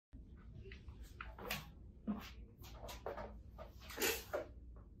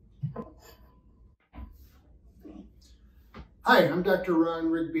Hi, I'm Dr. Rohn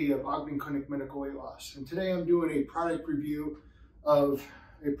Rigby of Ogden Clinic Medical Weight Loss, and today I'm doing a product review of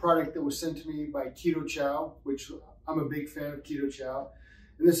a product that was sent to me by Keto Chow, which I'm a big fan of Keto Chow,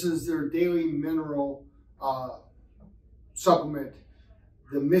 and this is their daily mineral supplement,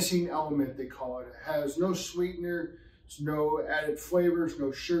 the missing element they call it. It has no sweetener, no added flavors,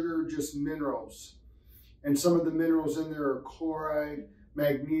 no sugar, just minerals. And some of the minerals in there are chloride,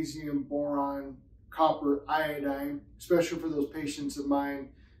 magnesium, boron, copper, iodine, especially for those patients of mine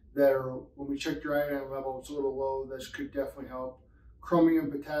that are, when we check your iodine level, it's a little low. This could definitely help. Chromium,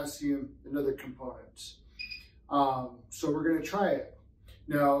 potassium, and other components. So we're going to try it.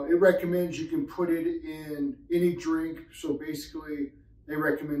 Now, it recommends you can put it in any drink. So basically, they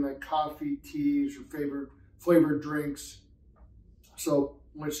recommend like coffee, teas, or flavored drinks. So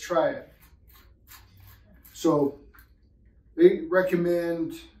let's try it. So they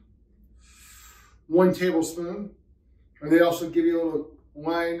recommend 1 tablespoon, and they also give you a little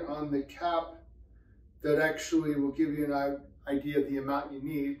line on the cap that actually will give you an idea of the amount you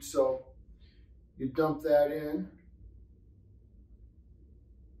need. So you dump that in,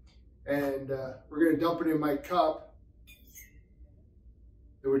 and we're going to dump it in my cup.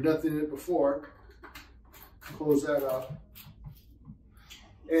 There was nothing in it before. Close that up,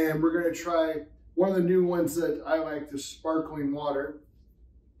 and we're going to try one of the new ones that I like, the sparkling water.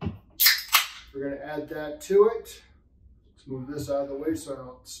 We're going to add that to it. Let's move this out of the way so I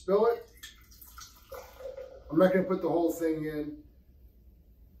don't spill it. I'm not going to put the whole thing in.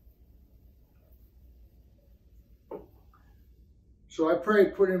 So I probably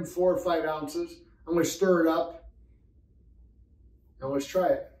put in 4 or 5 ounces. I'm going to stir it up, and let's try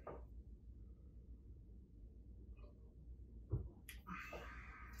it.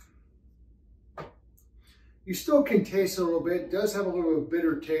 You still can taste it a little bit. It does have a little bit of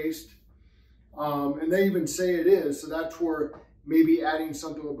bitter taste. And they even say it is, so that's where maybe adding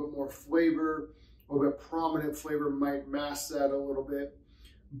something a little bit more flavor, a little bit prominent flavor might mask that a little bit.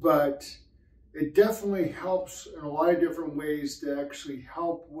 But it definitely helps in a lot of different ways to actually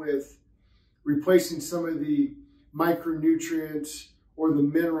help with replacing some of the micronutrients or the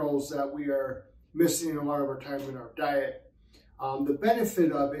minerals that we are missing a lot of our time in our diet. The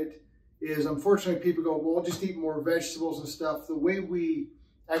benefit of it is, unfortunately, people go, well, I'll just eat more vegetables and stuff. The way we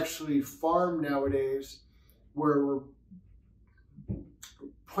actually farm nowadays, where we're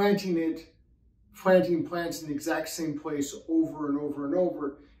planting plants in the exact same place over and over and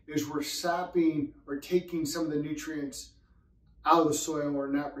over, is we're sapping or taking some of the nutrients out of the soil and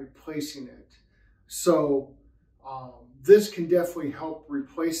we're not replacing it. So this can definitely help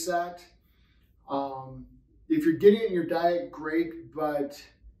replace that. If you're getting it in your diet, great, but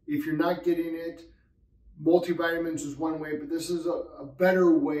if you're not getting it, multivitamins is one way, but this is a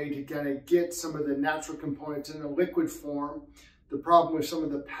better way to kind of get some of the natural components in a liquid form. The problem with some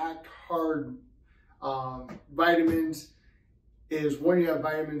of the packed hard vitamins is, one, you have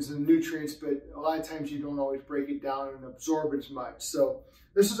vitamins and nutrients, but a lot of times you don't always break it down and absorb as much. So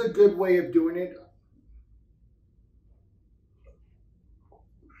this is a good way of doing it.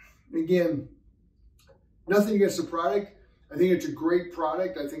 Again, nothing against the product. I think it's a great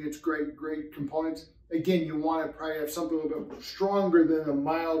product. I think it's great components. Again, you want to probably have something a little bit stronger than a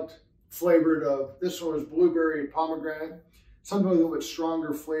mild flavored of, this one is blueberry and pomegranate. Something a little bit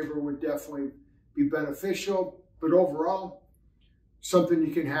stronger flavor would definitely be beneficial, but overall, something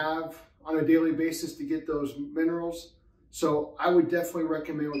you can have on a daily basis to get those minerals. So I would definitely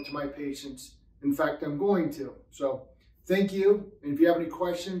recommend it to my patients. In fact, I'm going to. So thank you. And if you have any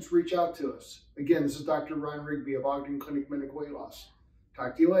questions, reach out to us. Again, this is Dr. Rohn Rigby of Ogden Clinic Medical Weight Loss.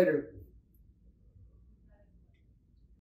 Talk to you later.